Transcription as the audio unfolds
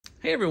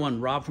Hey everyone,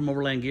 Rob from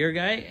Overland Gear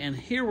Guy, and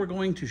here we're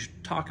going to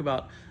talk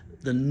about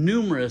the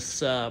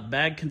numerous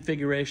bag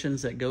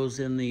configurations that goes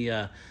in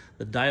the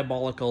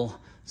Diabolical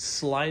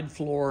Slide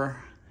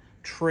Floor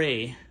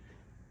tray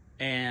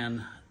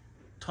and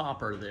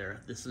topper there.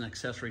 This is an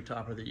accessory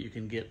topper that you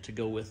can get to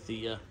go with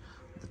the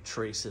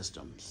tray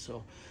system.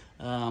 So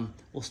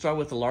we'll start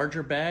with the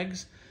larger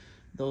bags.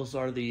 Those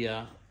are these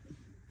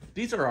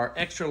are our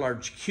extra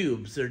large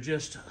cubes. They're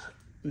just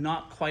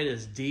not quite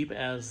as deep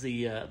as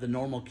the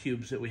normal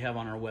cubes that we have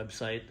on our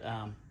website.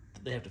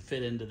 They have to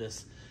fit into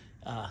this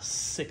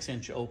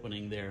 6-inch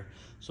opening there,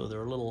 so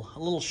they're a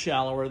little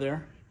shallower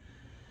there.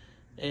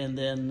 And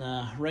then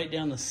right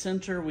down the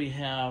center we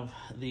have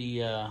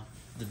the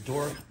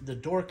door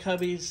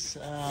cubbies,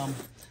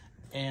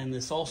 and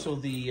this also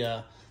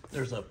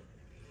there's a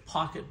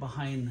pocket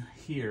behind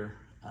here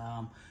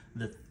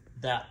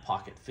that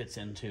pocket fits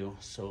into.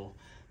 So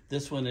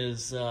this one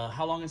is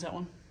how long is that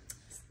one?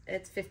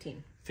 It's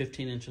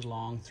 15 inches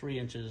long, 3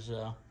 inches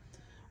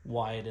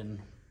wide, and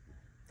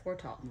 4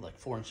 tall. Like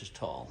 4 inches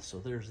tall. So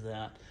there's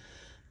that.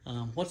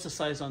 What's the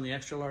size on the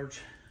extra large?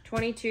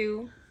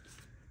 22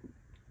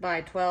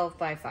 by 12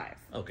 by 5.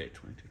 Okay,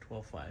 22,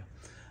 12,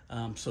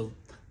 5. So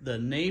the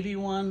navy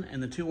one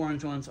and the 2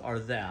 orange ones are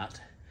that.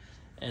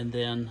 And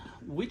then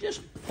we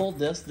just pulled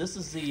this. This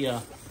is the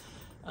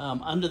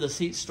under the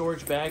seat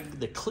storage bag,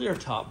 the clear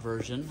top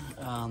version.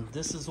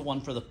 This is the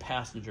one for the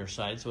passenger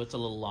side, so it's a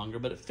little longer,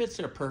 but it fits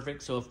there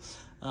perfect. So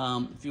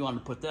if you want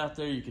to put that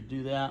there, you could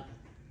do that.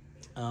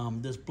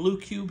 This blue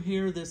cube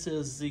here, this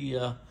is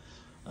the,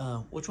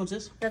 which one's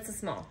this? That's a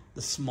small.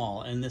 The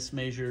small, and this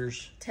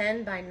measures?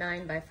 10 by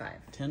 9 by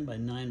 5. 10 by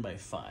 9 by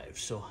 5.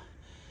 So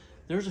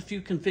there's a few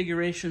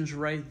configurations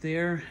right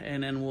there,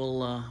 and then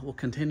we'll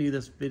continue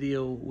this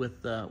video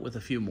with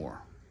a few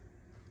more.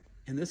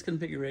 In this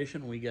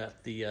configuration, we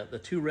got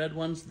the 2 red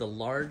ones, the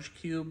large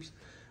cubes,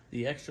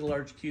 the extra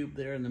large cube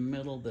there in the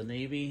middle, the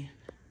navy.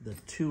 The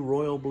 2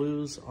 royal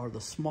blues are the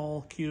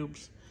small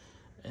cubes.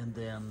 And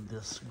then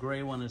this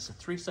gray one is a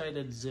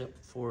 3-sided zip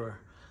for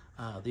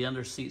the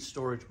under seat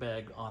storage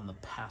bag on the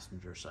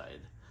passenger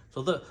side.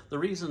 So the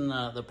reason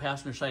the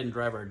passenger side and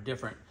driver are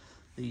different,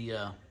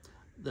 the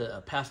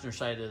passenger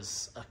side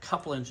is a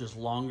couple inches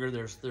longer.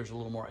 There's a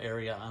little more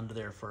area under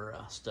there for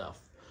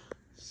stuff.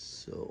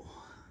 So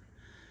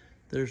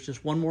there's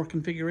just one more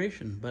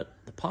configuration, but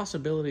the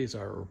possibilities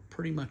are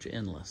pretty much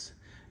endless.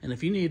 And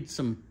if you need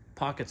some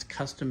pockets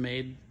custom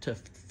made to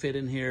fit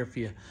in here, if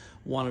you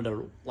wanted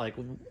to like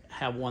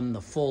have one the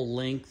full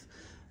length,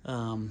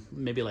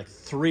 maybe like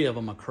 3 of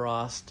them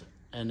across,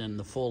 and then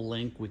the full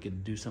length, we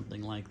could do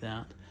something like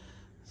that.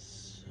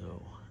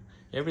 So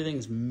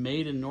everything's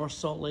made in North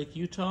Salt Lake,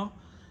 Utah,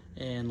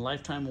 and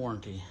lifetime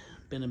warranty.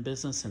 Been in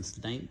business since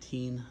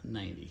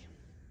 1990.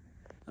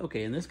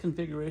 Okay, in this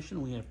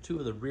configuration, we have 2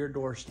 of the rear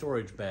door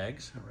storage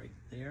bags right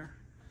there.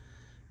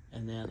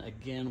 And then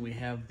again, we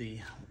have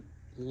the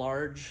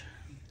large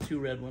 2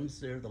 red ones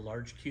there, the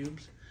large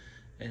cubes.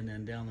 And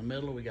then down the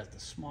middle, we got the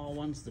small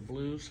ones, the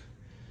blues.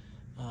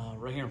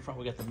 Right here in front,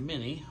 we got the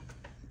mini.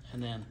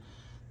 And then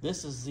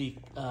this is the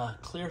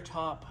clear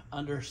top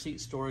under seat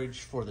storage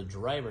for the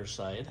driver's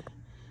side.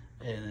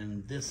 And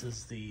then this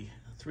is the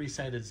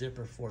 3-sided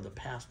zipper for the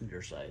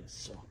passenger side.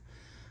 So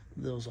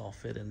those all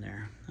fit in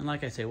there. And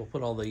like I say, we'll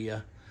put all the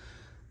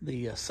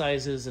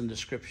sizes and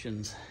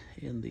descriptions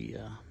in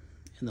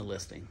the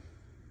listing.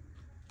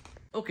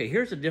 Okay,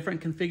 here's a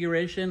different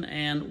configuration,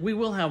 and we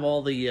will have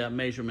all the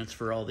measurements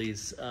for all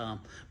these,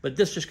 but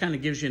this just kind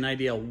of gives you an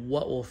idea of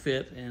what will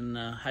fit and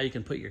how you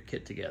can put your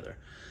kit together.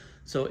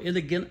 So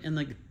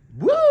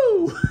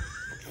woo!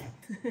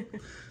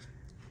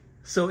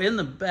 So in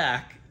the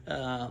back,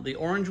 the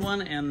orange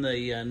one and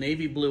the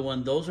navy blue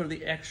one, those are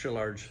the extra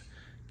large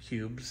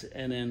cubes.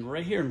 And then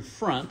right here in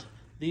front,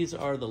 these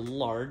are the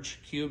large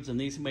cubes, and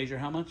these measure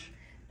how much?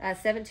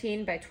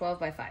 17 by 12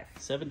 by 5.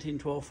 17,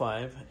 12,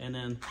 5. And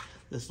then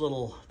this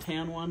little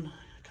tan one,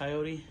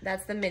 Coyote?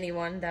 That's the mini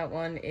one. That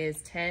one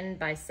is 10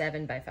 by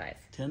 7 by 5.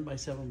 10 by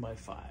 7 by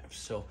 5.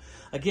 So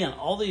again,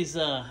 all these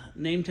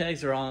name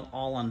tags are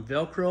all on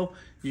Velcro.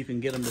 You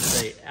can get them to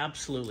say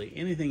absolutely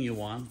anything you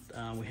want.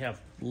 We have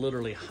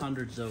literally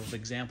hundreds of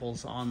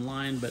examples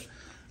online, but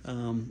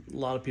a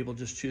lot of people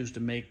just choose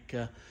to make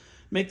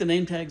the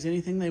name tags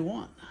anything they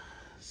want.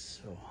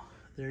 So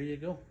there you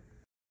go.